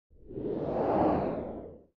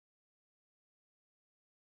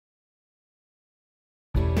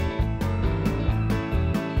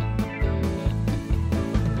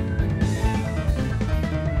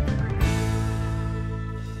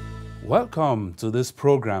Welcome to this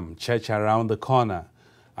program, Church Around the Corner.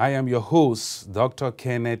 I am your host, Dr.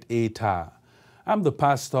 Kenneth. I'm the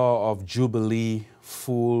pastor of Jubilee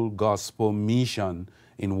Full Gospel Mission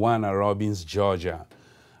in Warner Robins, Georgia.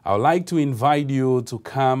 I would like to invite you to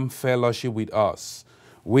come fellowship with us.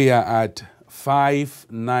 We are at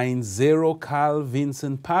 590 Carl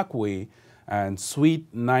Vincent Parkway and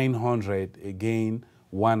Suite 900, again,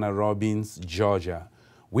 Warner Robins, Georgia.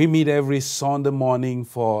 We meet every Sunday morning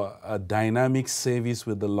for a dynamic service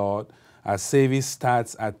with the Lord. Our service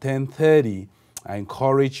starts at 10:30. I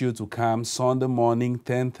encourage you to come Sunday morning,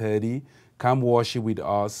 10:30. Come worship with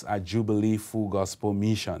us at Jubilee Full Gospel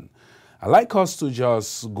Mission. I'd like us to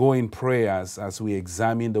just go in prayers as we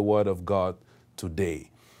examine the Word of God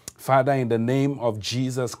today. Father, in the name of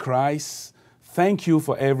Jesus Christ, thank you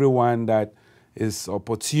for everyone that is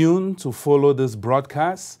opportune to follow this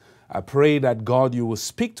broadcast. I pray that, God, you will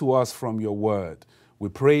speak to us from your word. We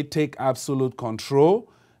pray, take absolute control.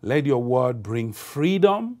 Let your word bring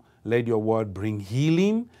freedom. Let your word bring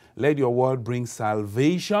healing. Let your word bring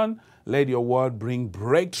salvation. Let your word bring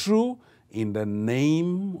breakthrough in the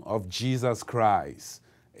name of Jesus Christ.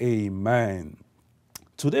 Amen.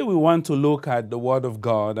 Today we want to look at the word of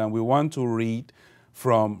God, and we want to read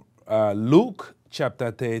from Luke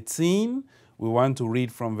chapter 13. We want to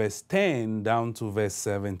read from verse 10 down to verse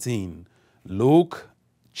 17. Luke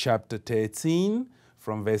chapter 13,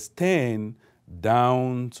 from verse 10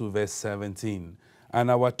 down to verse 17.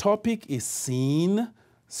 And our topic is seen,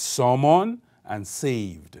 summoned, and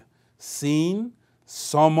saved. Seen,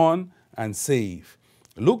 summoned, and saved.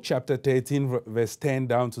 Luke chapter 13, verse 10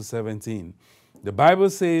 down to 17. The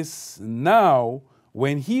Bible says, "Now,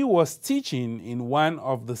 when he was teaching in one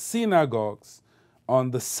of the synagogues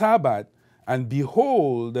on the Sabbath, and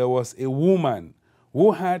behold, there was a woman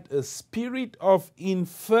who had a spirit of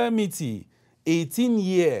infirmity 18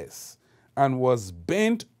 years, and was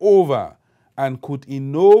bent over, and could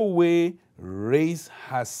in no way raise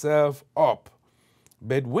herself up.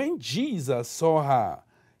 But when Jesus saw her,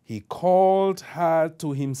 he called her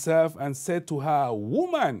to himself and said to her,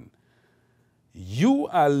 'Woman, you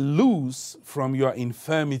are loose from your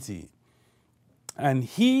infirmity.' And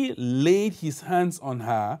he laid his hands on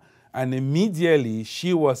her, and immediately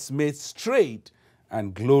she was made straight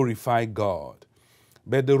and glorified God.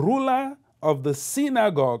 But the ruler of the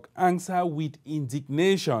synagogue answered with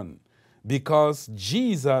indignation, because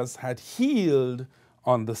Jesus had healed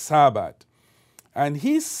on the Sabbath. And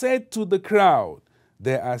he said to the crowd,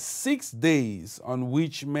 'There are 6 days on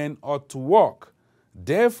which men ought to work.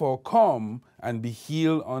 Therefore come and be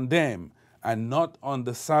healed on them, and not on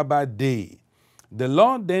the Sabbath day.' The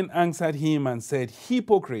Lord then answered him and said,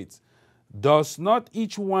 'Hypocrite, does not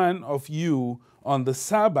each one of you on the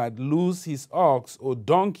Sabbath loose his ox or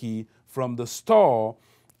donkey from the stall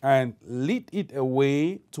and lead it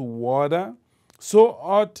away to water? So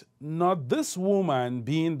ought not this woman,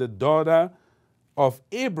 being the daughter of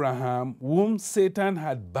Abraham, whom Satan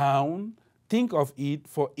had bound, think of it,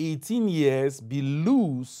 for 18 years, be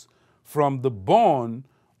loose from the bond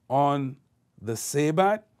on the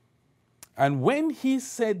Sabbath?' And when he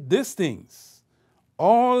said these things,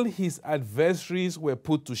 all his adversaries were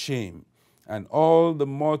put to shame, and all the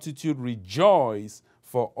multitude rejoiced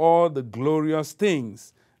for all the glorious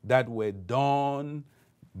things that were done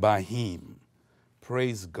by him."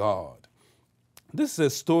 Praise God. This is a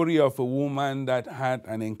story of a woman that had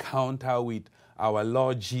an encounter with our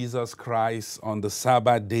Lord Jesus Christ on the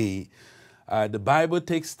Sabbath day. The Bible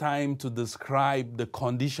takes time to describe the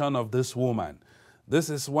condition of this woman. This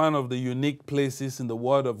is one of the unique places in the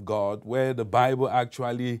Word of God where the Bible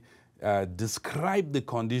actually describes the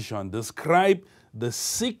condition, describe the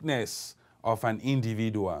sickness of an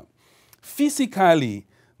individual. Physically,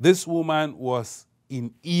 this woman was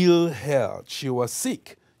in ill health. She was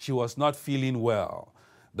sick. She was not feeling well.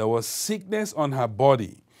 There was sickness on her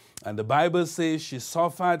body. And the Bible says she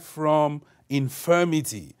suffered from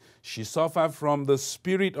infirmity. She suffered from the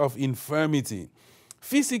spirit of infirmity.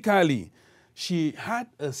 Physically, she had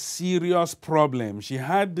a serious problem. She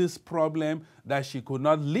had this problem that she could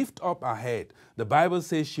not lift up her head. The Bible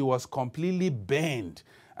says she was completely bent,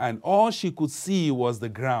 and all she could see was the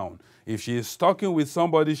ground. If she is talking with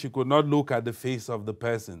somebody, she could not look at the face of the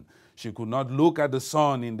person. She could not look at the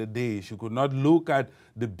sun in the day. She could not look at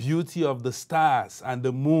the beauty of the stars and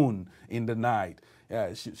the moon in the night.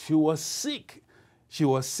 She was sick. She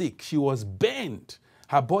was sick. She was bent.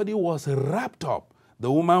 Her body was wrapped up.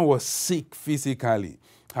 The woman was sick physically.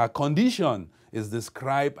 Her condition is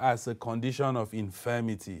described as a condition of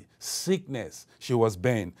infirmity, sickness. She was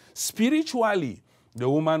bent. Spiritually, the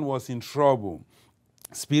woman was in trouble.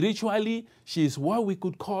 Spiritually, she is what we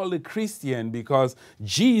could call a Christian, because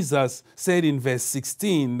Jesus said in verse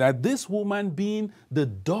 16 that this woman, being the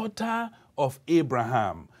daughter of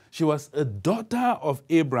Abraham, she was a daughter of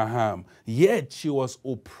Abraham, yet she was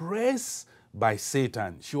oppressed by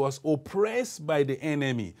Satan. She was oppressed by the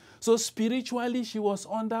enemy. So spiritually, she was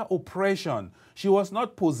under oppression. She was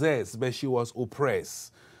not possessed, but she was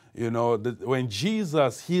oppressed. You know, when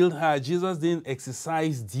Jesus healed her, Jesus didn't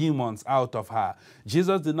exorcise demons out of her.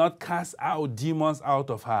 Jesus did not cast out demons out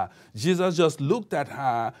of her. Jesus just looked at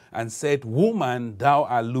her and said, "Woman, thou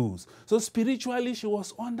art loose." So spiritually, she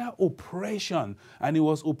was under oppression. And it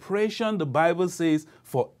was oppression, the Bible says,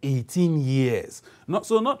 for 18 years.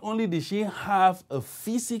 So not only did she have a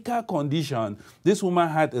physical condition, this woman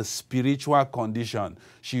had a spiritual condition.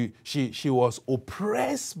 She was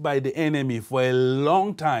oppressed by the enemy for a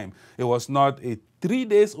long time. It was not a 3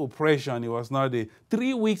 days oppression. It was not a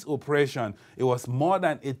 3 weeks oppression. It was more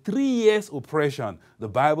than a 3 years oppression. The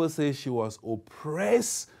Bible says she was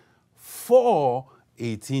oppressed for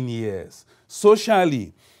 18 years.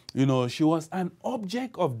 Socially, you know, she was an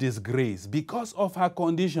object of disgrace because of her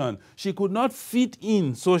condition. She could not fit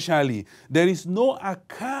in socially. There is no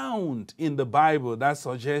account in the Bible that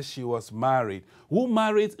suggests she was married. Who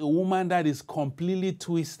married a woman that is completely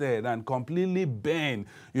twisted and completely bent?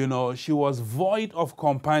 You know, she was void of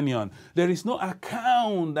companion. There is no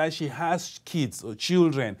account that she has kids or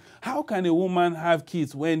children. How can a woman have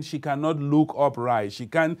kids when she cannot look upright? She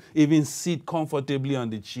can't even sit comfortably on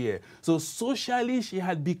the chair. So socially, she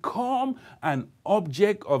had become an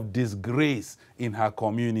object of disgrace in her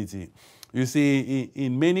community. You see,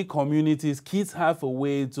 in many communities, kids have a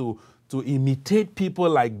way to imitate people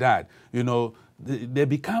like that. You know, they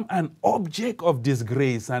become an object of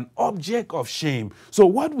disgrace, an object of shame. So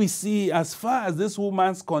what we see as far as this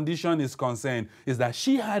woman's condition is concerned is that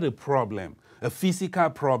she had a problem, a physical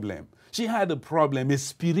problem. She had a problem, a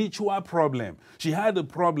spiritual problem. She had a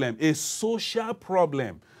problem, a social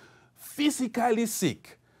problem. Physically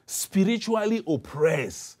sick, spiritually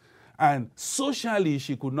oppressed, and socially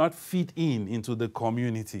she could not fit into the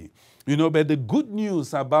community. You know, but the good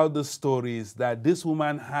news about the story is that this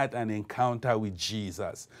woman had an encounter with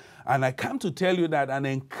Jesus. And I come to tell you that an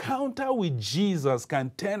encounter with Jesus can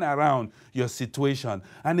turn around your situation.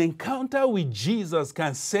 An encounter with Jesus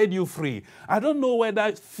can set you free. I don't know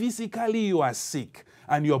whether physically you are sick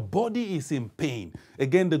and your body is in pain.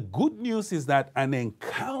 Again, the good news is that an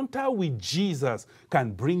encounter with Jesus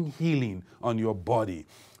can bring healing on your body.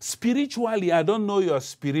 Spiritually, I don't know your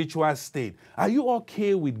spiritual state. Are you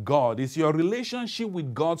okay with God? Is your relationship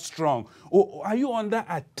with God strong? Or are you under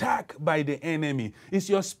attack by the enemy? Is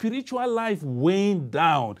your spiritual life weighing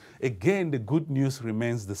down? Again, the good news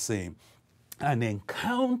remains the same. An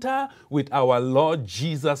encounter with our Lord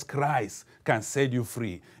Jesus Christ can set you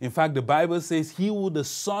free. In fact, the Bible says, "He who the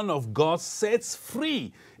Son of God sets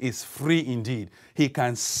free is free indeed." He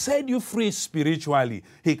can set you free spiritually.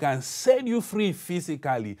 He can set you free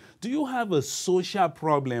physically. Do you have a social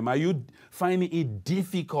problem? Are you finding it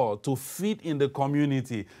difficult to fit in the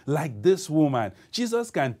community like this woman?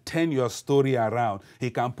 Jesus can turn your story around. He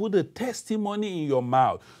can put a testimony in your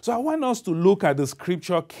mouth. So I want us to look at the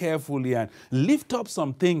scripture carefully and lift up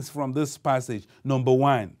some things from this passage. Number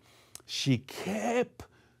one, she kept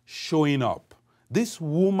showing up. This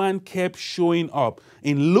woman kept showing up.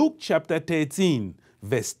 In Luke chapter 13,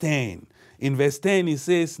 verse 10, in verse 10 it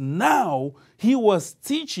says, "Now he was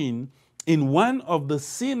teaching in one of the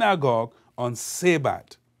synagogue on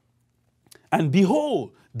Sabbath. And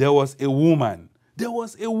behold, there was a woman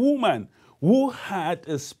who had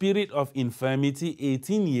a spirit of infirmity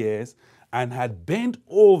 18 years and had bent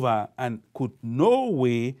over and could no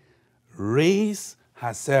way raise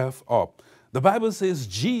herself up." The Bible says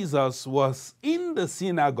Jesus was in the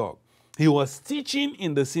synagogue. He was teaching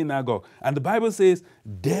in the synagogue. And the Bible says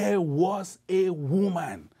there was a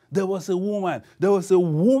woman. There was a woman. There was a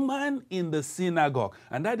woman in the synagogue.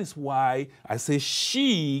 And that is why I say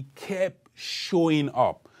she kept showing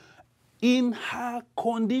up. In her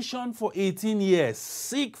condition for 18 years,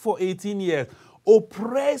 sick for 18 years,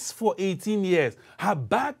 oppressed for 18 years, her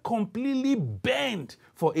back completely bent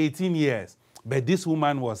for 18 years. But this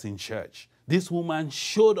woman was in church. This woman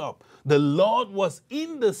showed up. The Lord was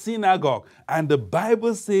in the synagogue. And the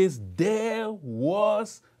Bible says there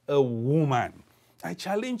was a woman. I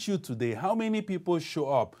challenge you today. How many people show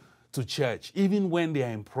up to church even when they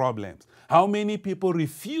are in problems? How many people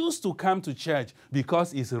refuse to come to church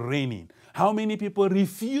because it's raining? How many people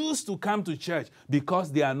refuse to come to church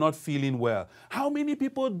because they are not feeling well? How many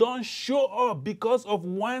people don't show up because of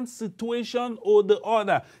one situation or the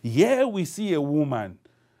other? Here we see a woman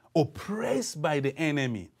oppressed by the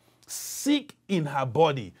enemy, sick in her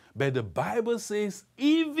body. But the Bible says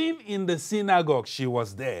even in the synagogue she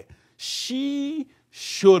was there. She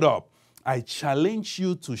showed up. I challenge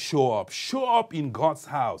you to show up. Show up in God's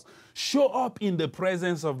house. Show up in the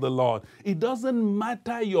presence of the Lord. It doesn't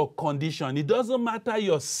matter your condition. It doesn't matter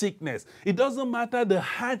your sickness. It doesn't matter the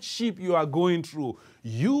hardship you are going through.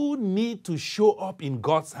 You need to show up in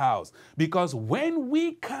God's house, because when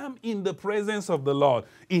we come in the presence of the Lord,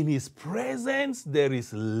 in His presence there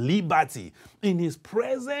is liberty. In His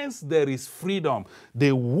presence there is freedom.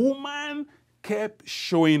 The woman kept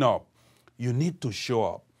showing up. You need to show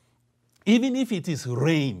up. Even if it is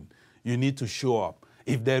rain, you need to show up.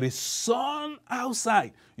 If there is sun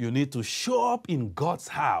outside, you need to show up in God's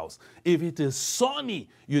house. If it is sunny,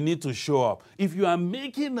 you need to show up. If you are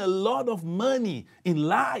making a lot of money in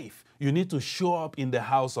life, you need to show up in the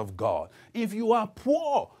house of God. If you are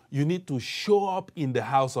poor, you need to show up in the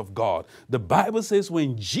house of God. The Bible says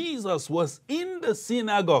when Jesus was in the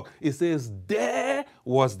synagogue, it says there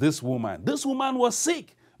was this woman. This woman was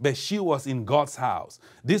sick, but she was in God's house.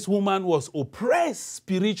 This woman was oppressed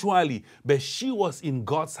spiritually, but she was in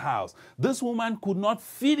God's house. This woman could not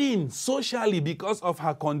fit in socially because of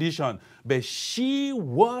her condition, but she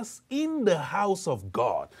was in the house of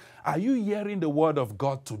God. Are you hearing the word of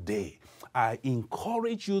God today? I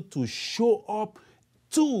encourage you to show up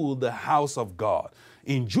to the house of God.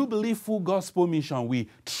 In Jubilee Full Gospel Mission, we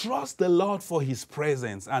trust the Lord for His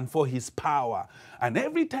presence and for His power. And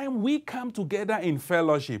every time we come together in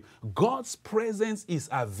fellowship, God's presence is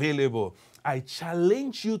available. I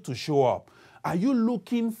challenge you to show up. Are you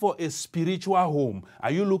looking for a spiritual home?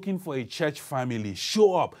 Are you looking for a church family?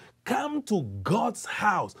 Show up. Come to God's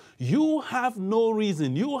house. You have no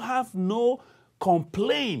reason. You have no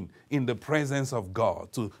complain in the presence of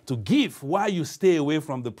God, to give while you stay away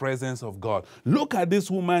from the presence of God. Look at this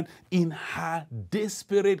woman in her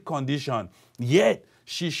desperate condition, yet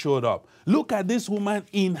she showed up. Look at this woman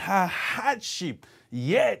in her hardship,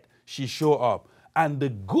 yet she showed up. And the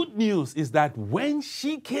good news is that when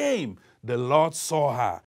she came, the Lord saw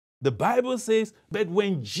her. The Bible says, but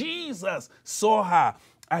when Jesus saw her,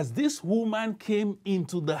 as this woman came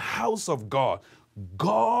into the house of God,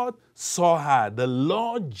 God saw her. The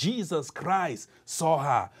Lord Jesus Christ saw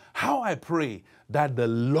her. How I pray that the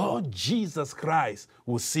Lord Jesus Christ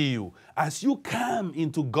will see you. As you come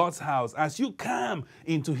into God's house, as you come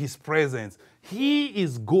into His presence, He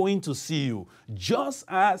is going to see you, just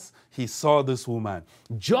as He saw this woman,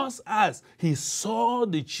 just as He saw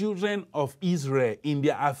the children of Israel in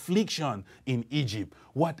their affliction in Egypt.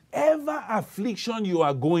 Whatever affliction you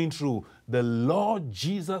are going through, the Lord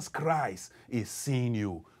Jesus Christ is seeing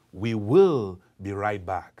you. We will be right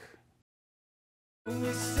back.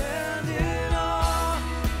 We stand in awe,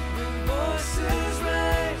 with voices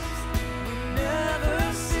raised, we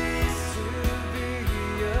never cease to be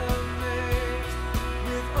amazed.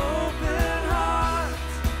 With open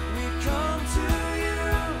hearts, we come to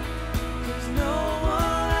you, 'cause no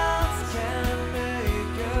one else can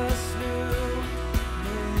make us new.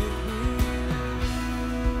 Make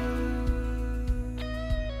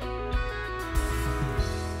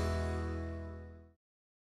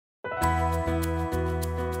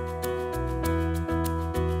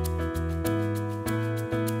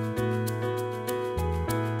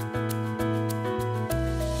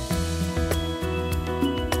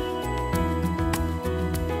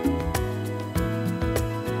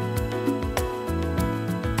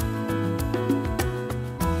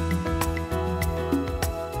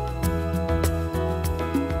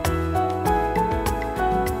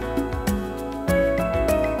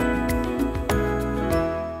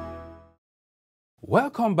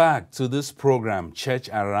Welcome back to this program, Church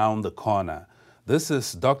Around the Corner. This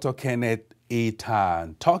is Dr. Kenneth A.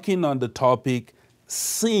 Tan talking on the topic,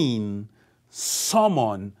 Sing,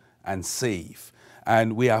 Summon, and Save.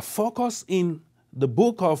 And we are focused in the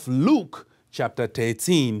book of Luke, chapter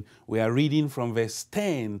 13. We are reading from verse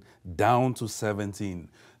 10 down to 17.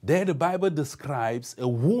 There the Bible describes a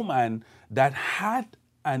woman that had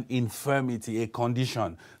an infirmity, a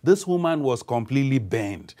condition. This woman was completely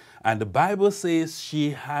bent. And the Bible says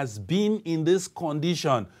she has been in this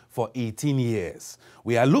condition for 18 years.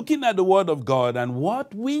 We are looking at the Word of God, and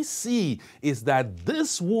what we see is that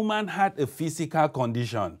this woman had a physical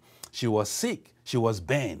condition. She was sick, she was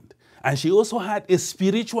bent, and she also had a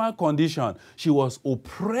spiritual condition. She was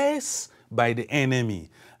oppressed by the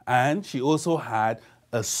enemy, and she also had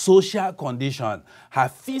a social condition. Her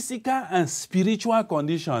physical and spiritual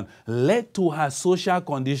condition led to her social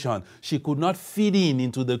condition. She could not fit in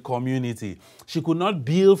into the community. She could not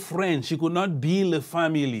build friends. She could not build a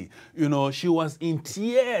family. You know, she was in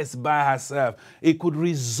tears by herself. It could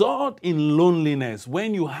result in loneliness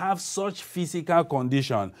when you have such physical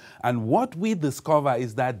condition. And what we discover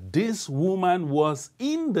is that this woman was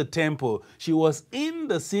in the temple. She was in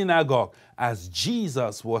the synagogue as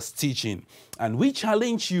Jesus was teaching. And we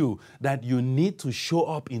challenge you that you need to show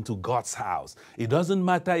up into God's house. It doesn't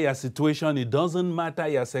matter your situation. It doesn't matter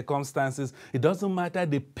your circumstances. It doesn't matter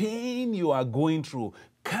the pain you are going through.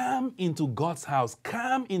 Come into God's house.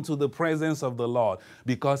 Come into the presence of the Lord,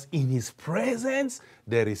 because in His presence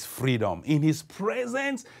there is freedom. In His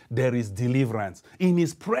presence there is deliverance. In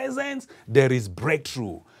His presence there is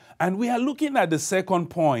breakthrough. And we are looking at the second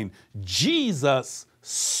point. Jesus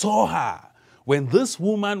saw her. When this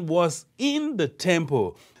woman was in the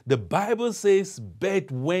temple, the Bible says, but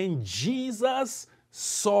when Jesus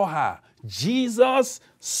saw her, Jesus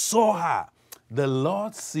saw her. The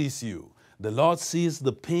Lord sees you. The Lord sees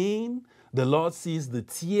the pain. The Lord sees the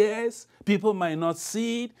tears. People might not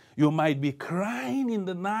see it. You might be crying in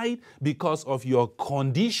the night because of your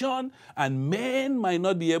condition, and men might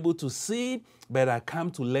not be able to see it, but I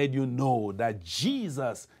come to let you know that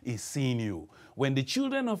Jesus is seeing you. When the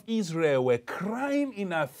children of Israel were crying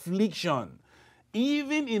in affliction,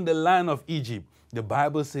 even in the land of Egypt, the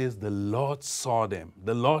Bible says the Lord saw them.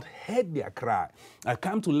 The Lord heard their cry. I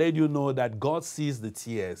come to let you know that God sees the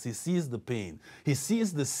tears. He sees the pain. He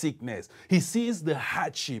sees the sickness. He sees the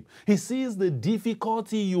hardship. He sees the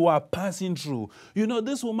difficulty you are passing through. You know,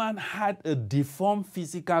 this woman had a deformed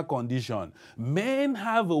physical condition. Men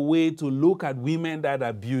have a way to look at women that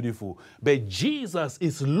are beautiful, but Jesus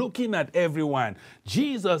is looking at everyone.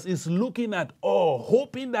 Jesus is looking at all,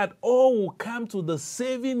 hoping that all will come to the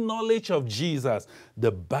saving knowledge of Jesus.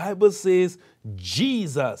 The Bible says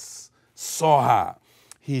Jesus saw her.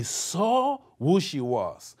 He saw who she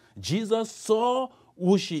was. Jesus saw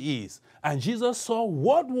who she is. And Jesus saw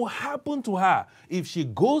what will happen to her if she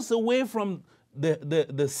goes away from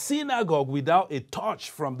the synagogue without a touch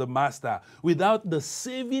from the Master, without the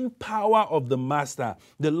saving power of the Master.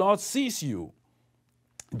 The Lord sees you.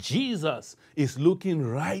 Jesus is looking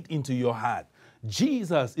right into your heart.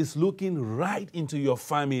 Jesus is looking right into your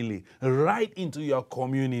family, right into your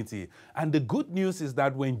community. And the good news is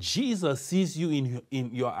that when Jesus sees you in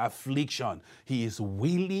your affliction, He is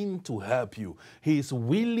willing to help you. He is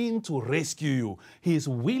willing to rescue you. He is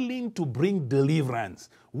willing to bring deliverance.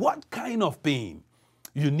 What kind of pain?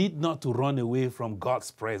 You need not to run away from God's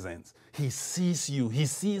presence. He sees you. He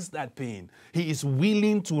sees that pain. He is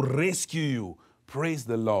willing to rescue you. Praise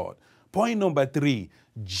the Lord. Point number 3,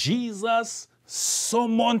 Jesus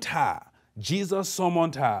summoned her. Jesus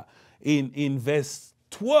summoned her. In verse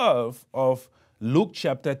 12 of Luke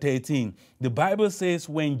chapter 13, the Bible says,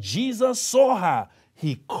 when Jesus saw her,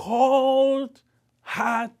 He called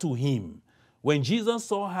her to Him. When Jesus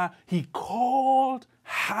saw her, He called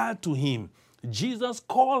her to Him. Jesus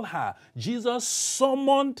called her. Jesus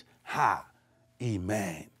summoned her.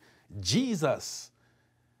 Amen. Jesus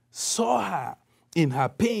saw her in her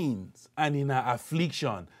pains and in her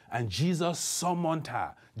affliction, and Jesus summoned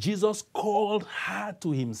her. Jesus called her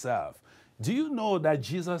to Himself. Do you know that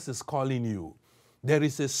Jesus is calling you? There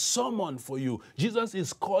is a summon for you. Jesus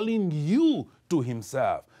is calling you to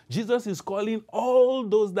Himself. Jesus is calling all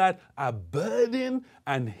those that are burdened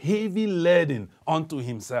and heavy laden unto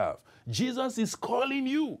Himself. Jesus is calling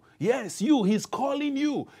you. Yes, you. He's calling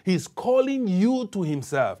you. He's calling you to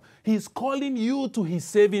Himself. He's calling you to His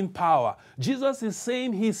saving power. Jesus is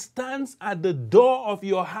saying He stands at the door of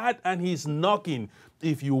your heart and He's knocking.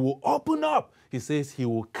 If you will open up, He says He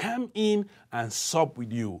will come in and sup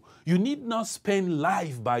with you. You need not spend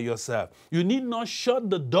life by yourself. You need not shut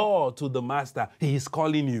the door to the Master. He is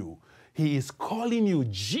calling you. He is calling you.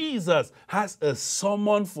 Jesus has a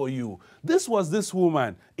summon for you. This was this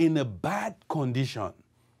woman in a bad condition,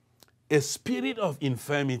 a spirit of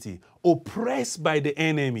infirmity, oppressed by the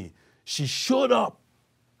enemy. She showed up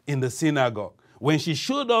in the synagogue. When she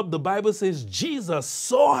showed up, the Bible says Jesus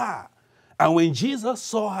saw her. And when Jesus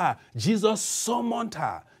saw her, Jesus summoned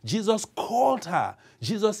her. Jesus called her.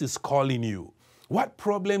 Jesus is calling you. What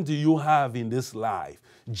problem do you have in this life?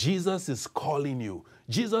 Jesus is calling you.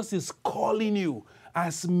 Jesus is calling you.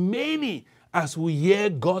 As many as will hear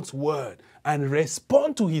God's word and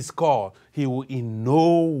respond to His call, He will in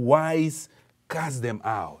no wise cast them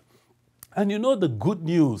out. And you know, the good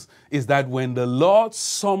news is that when the Lord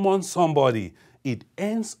summons somebody, it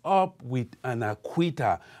ends up with an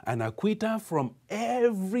acquitter from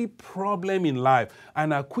every problem in life, an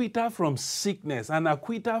acquitter from sickness, an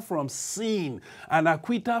acquitter from sin, an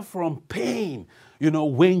acquitter from pain. You know,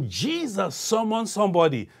 when Jesus summons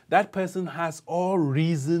somebody, that person has all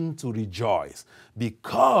reason to rejoice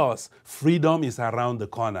because freedom is around the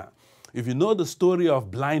corner. If you know the story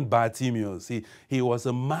of blind Bartimaeus, he was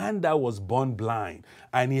a man that was born blind,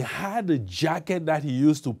 and he had a jacket that he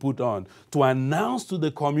used to put on to announce to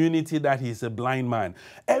the community that he's a blind man.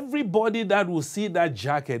 Everybody that will see that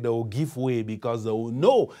jacket, they will give way because they will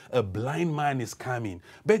know a blind man is coming.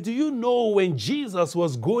 But do you know when Jesus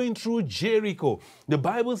was going through Jericho, the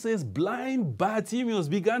Bible says blind Bartimaeus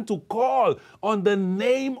began to call on the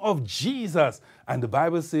name of Jesus. And the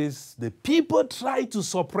Bible says the people tried to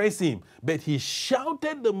suppress him, but he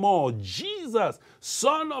shouted the more, Jesus,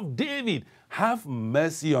 Son of David, have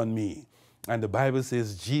mercy on me. And the Bible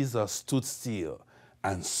says Jesus stood still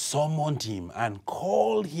and summoned him and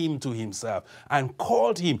called him to himself and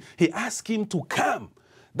called him. He asked him to come.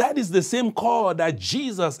 That is the same call that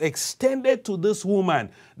Jesus extended to this woman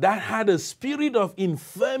that had a spirit of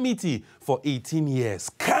infirmity for 18 years.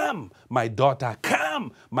 Come, my daughter,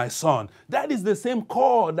 come, my son. That is the same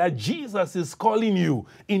call that Jesus is calling you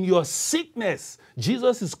in your sickness.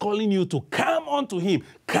 Jesus is calling you to come unto him.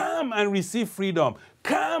 Come and receive freedom.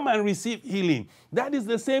 Come and receive healing. That is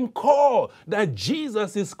the same call that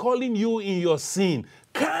Jesus is calling you in your sin.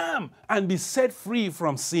 Come and be set free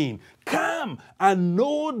from sin. Come and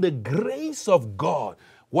know the grace of God.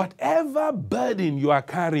 Whatever burden you are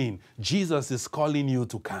carrying, Jesus is calling you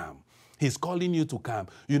to come. He's calling you to come.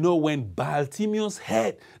 You know, when Bartimaeus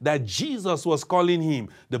heard that Jesus was calling him,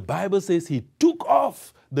 the Bible says he took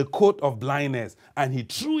off the coat of blindness and he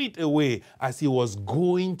threw it away as he was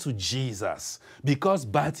going to Jesus. Because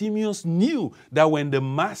Bartimaeus knew that when the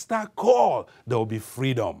master called, there will be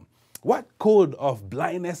freedom. What code of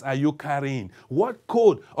blindness are you carrying? What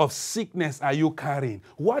code of sickness are you carrying?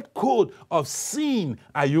 What code of sin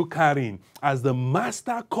are you carrying? As the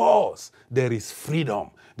master calls, there is freedom.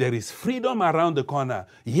 There is freedom around the corner.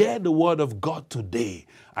 Hear the word of God today.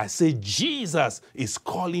 I say Jesus is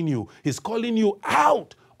calling you. He's calling you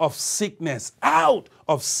out of sickness, out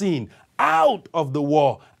of sin, out of the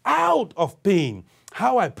war, out of pain.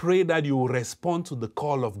 How I pray that you will respond to the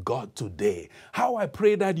call of God today. How I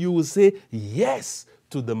pray that you will say yes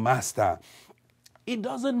to the Master. It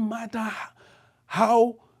doesn't matter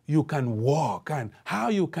how you can walk and how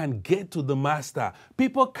you can get to the Master.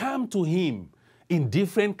 People come to him in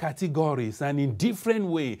different categories and in different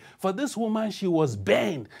ways. For this woman, she was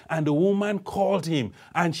bent, and the woman called him,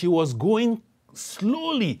 and she was going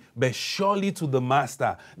slowly but surely to the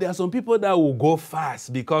master. There are some people that will go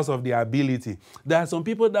fast because of their ability. There are some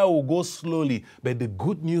people that will go slowly, but the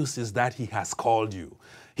good news is that he has called you.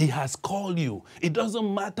 He has called you. It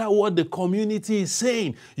doesn't matter what the community is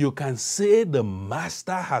saying. You can say the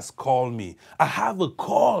master has called me. I have a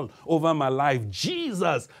call over my life.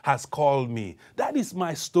 Jesus has called me. That is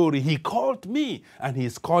my story. He called me and he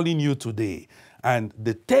is calling you today. And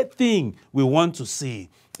the third thing we want to see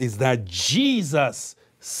is that Jesus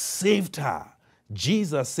saved her.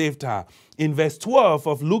 Jesus saved her. In verse 12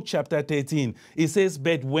 of Luke chapter 13, it says,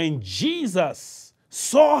 but when Jesus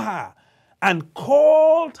saw her and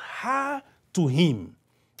called her to him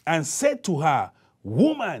and said to her,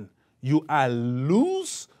 woman, you are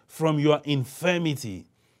loose from your infirmity.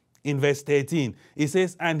 In verse 13, it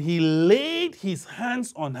says, and he laid his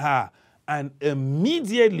hands on her, and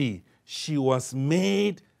immediately she was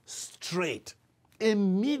made straight.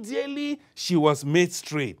 Immediately she was made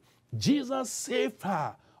straight. Jesus saved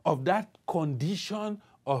her of that condition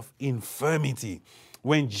of infirmity.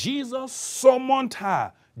 When Jesus summoned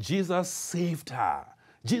her, Jesus saved her.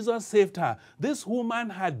 Jesus saved her. This woman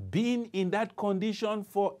had been in that condition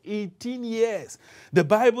for 18 years. The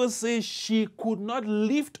Bible says she could not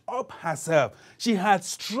lift up herself. She had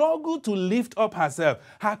struggled to lift up herself.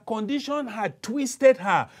 Her condition had twisted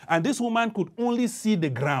her, and this woman could only see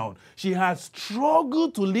the ground. She had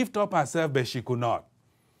struggled to lift up herself, but she could not.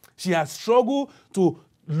 She had struggled to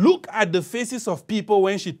look at the faces of people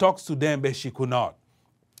when she talks to them, but she could not.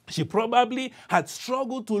 She probably had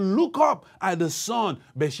struggled to look up at the sun,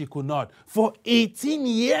 but she could not. For 18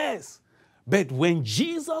 years. But when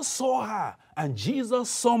Jesus saw her and Jesus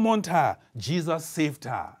summoned her, Jesus saved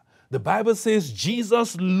her. The Bible says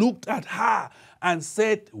Jesus looked at her and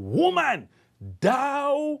said, woman,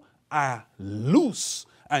 thou art loose.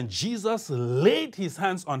 And Jesus laid his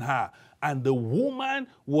hands on her, and the woman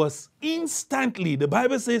was instantly, the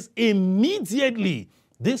Bible says immediately,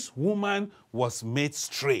 this woman was made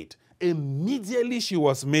straight. Immediately she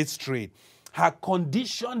was made straight. her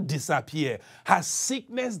condition disappeared. Her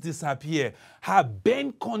sickness disappeared. Her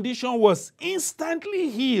bent condition was instantly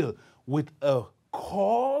healed with a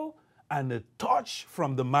call and a touch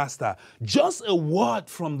from the Master. Just a word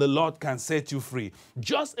from the Lord can set you free.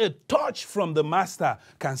 Just a touch from the Master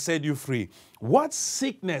can set you free. What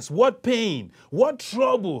sickness, what pain, what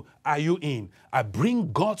trouble are you in? I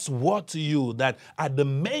bring God's word to you that at the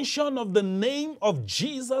mention of the name of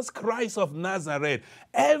Jesus Christ of Nazareth,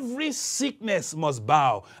 every sickness must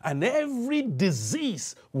bow and every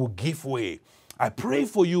disease will give way. I pray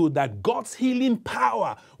for you that God's healing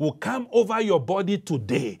power will come over your body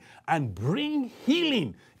today and bring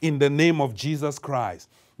healing in the name of Jesus Christ.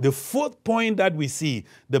 The fourth point that we see,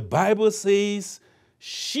 the Bible says,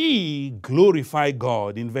 she glorified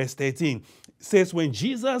God. In verse 13, it says, when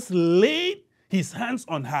Jesus laid his hands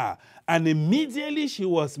on her, and immediately she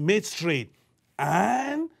was made straight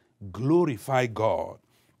and glorified God.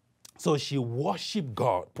 So she worshiped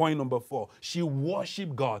God. Point number 4, she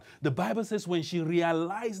worshiped God. The Bible says when she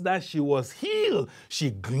realized that she was healed, she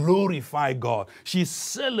glorified God. She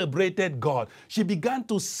celebrated God. She began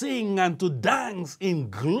to sing and to dance in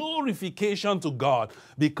glorification to God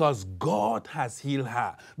because God has healed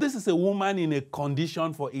her. This is a woman in a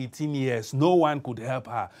condition for 18 years. No one could help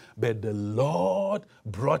her, but the Lord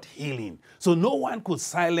brought healing. So no one could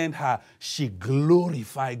silence her. She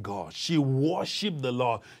glorified God. She worshiped the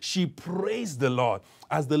Lord. She praise the Lord.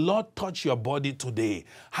 As the Lord touch your body today,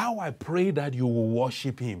 how I pray that you will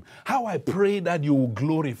worship him. How I pray that you will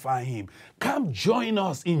glorify him. Come join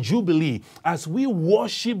us in Jubilee as we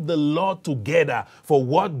worship the Lord together for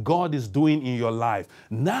what God is doing in your life.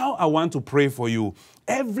 Now I want to pray for you.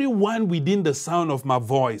 Everyone within the sound of my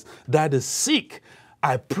voice that is sick,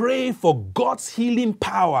 I pray for God's healing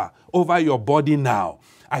power over your body now.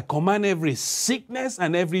 I command every sickness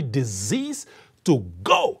and every disease to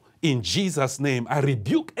go. In Jesus' name, I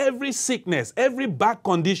rebuke every sickness, every back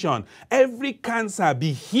condition, every cancer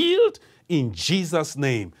be healed in Jesus'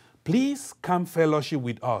 name. Please come fellowship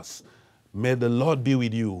with us. May the Lord be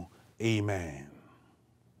with you. Amen.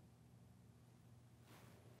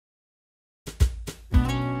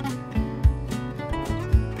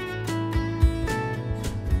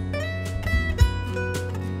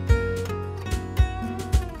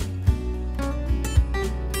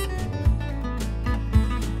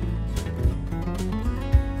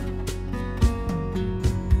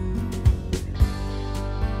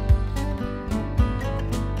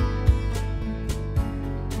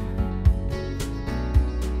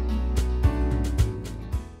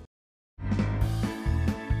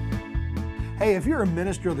 Hey, if you're a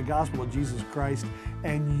minister of the gospel of Jesus Christ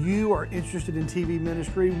and you are interested in TV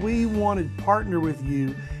ministry, we want to partner with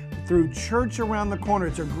you through Church Around the Corner.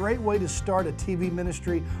 It's a great way to start a TV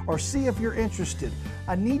ministry or see if you're interested.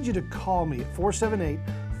 I need you to call me at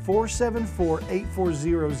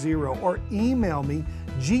 478-474-8400 or email me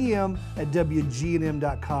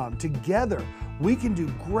gm@wgnm.com. Together, we can do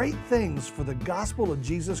great things for the gospel of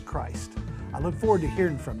Jesus Christ. I look forward to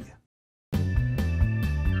hearing from you.